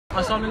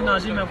अस्सलाम वालेकुम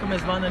नाज़रीन, मैं आपका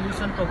मेज़बान अली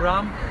हुसैन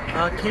प्रोग्राम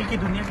खेल की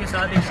दुनिया के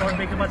साथ एक शॉर्ट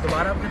ब्रेक के बाद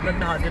दोबारा आपके खिदमत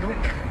में हाजिर हूँ।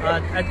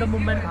 At the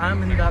moment I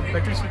am in the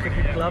HSBC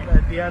cricket club.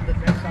 They are the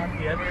next on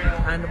here,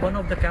 and one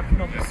of the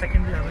captain of the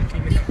second 11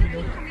 team is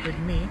with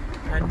me,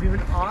 and we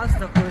will ask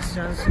the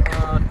questions.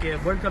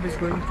 World Cup is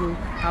going to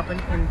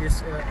happen in this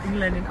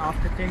England in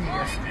after 10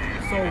 years.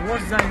 So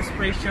what's the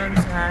inspirations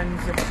and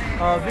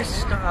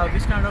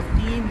which kind of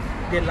team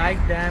they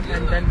like them,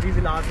 and then we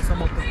will ask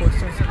some of the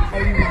questions.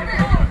 How you want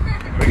to do?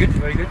 Very good,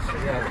 very good.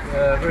 Yeah,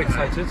 very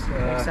excited.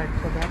 Excited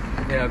for that?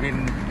 Yeah, I've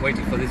been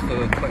waiting for this for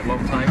quite a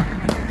long time.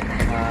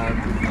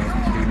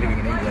 To be living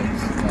in England,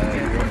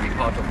 you want to be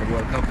part of the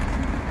World Cup.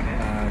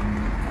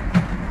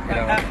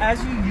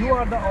 As you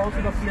are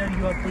also the player,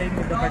 you are playing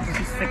with the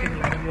HSBC second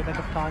 11. You're the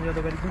captain, you're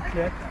the very good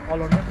player,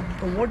 all-rounder.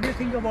 So what do you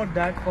think about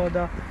that? For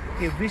the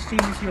which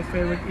team is your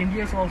favorite?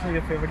 India is also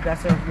your favorite.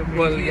 That's a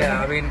well, yeah.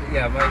 I mean,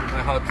 yeah.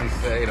 My heart is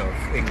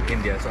in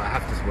India, so I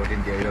have to support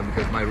India,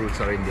 because my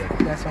roots are India.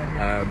 That's fine.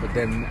 But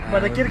then.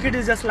 But the cricket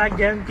is just like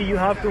game.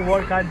 You have to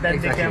work hard. Then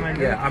exactly. they come and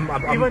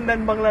yeah. Even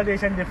then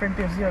Bangladesh and different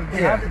teams,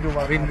 they have to do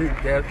work. I mean,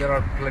 there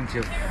are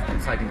plenty of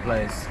exciting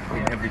players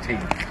in every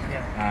team.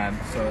 Yeah.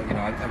 So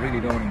I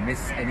really don't want to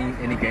miss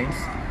any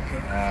games.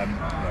 It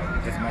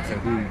doesn't matter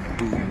who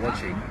you're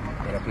watching.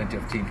 There are plenty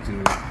of teams to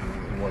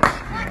watch.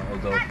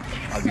 Although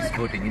I'll be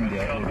supporting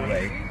India all the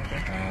way,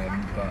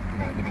 but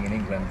living in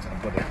England,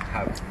 I've got to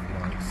have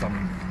some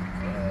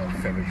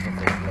favourites from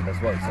England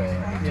as well. So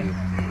I need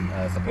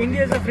to support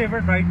India is a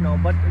favourite right now,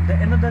 but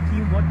another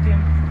team, what team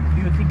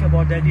do you think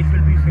about that? It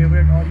will be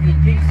favourite, or you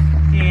think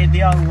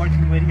they are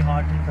working very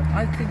hard?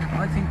 I think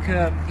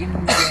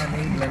India and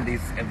England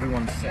is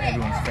everyone's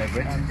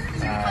favourite.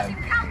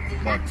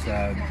 But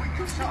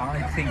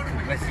I think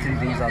West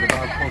Indies are the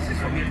dark horses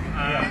for me.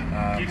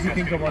 You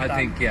think about that? I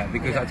think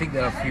because I think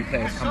there are a few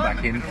players come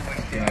back in.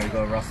 You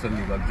got Russell,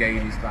 you got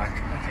Gale is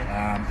back,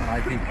 and I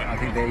think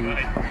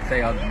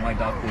they are my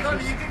dark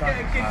horses.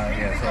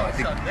 So I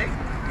think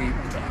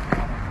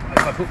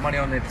if I put money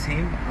on their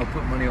team, I'll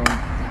put money on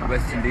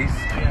West Indies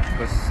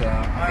because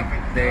I think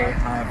they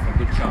have a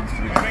good chance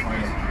to reach the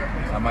final.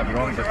 I might be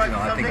wrong, but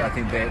I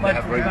think they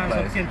have very good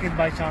players. Cricket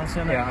by chance,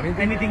 I mean,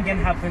 anything can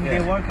happen. They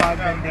work hard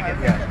and they get.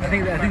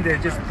 I think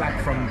they're just back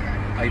from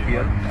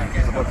IPL.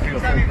 There's about 3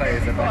 or 4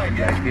 players that are back in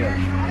the IPL.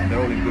 They're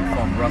all in good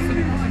form.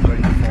 Russell is in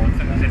very good form.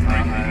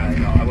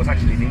 I was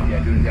actually in India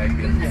during the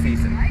IPL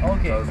season.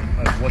 Okay. So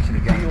I was watching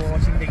the game. You were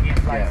watching the game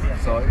live. Yeah.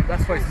 So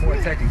that's why it's more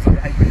exciting. So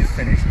the IPL is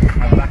finished.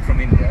 I'm back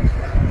from India.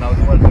 Now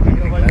the World Cup in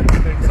England.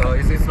 So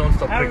it's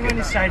non-stop cricket. Everyone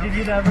is excited.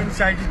 Everyone is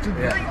excited to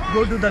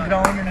go to the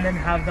ground and then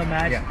have the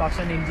match.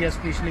 Pakistan, India,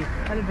 especially,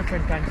 and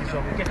different countries.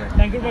 Okay.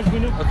 Thank you very much,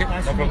 Vinu. Okay.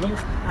 No problem.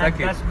 Thank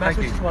you. Thank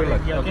you. Good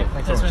luck. Okay.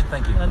 Thanks so much.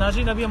 Thank you.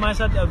 नाज़रीन, अभी हमारे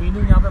साथ वीनू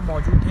यहाँ पे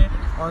मौजूद थे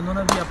और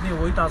उन्होंने भी अपनी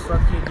वही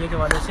तासुरात की इंडिया के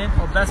हवाले से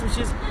और बेस्ट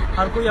विशेस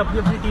हर कोई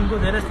अपनी टीम को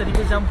दे रहे। इस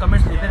तरीके से हम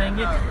कमेंट्स देते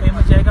रहेंगे। कहीं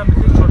में जाएगा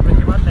मिलते हैं शॉर्ट ब्रेक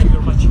के बाद। Thank you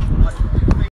very much.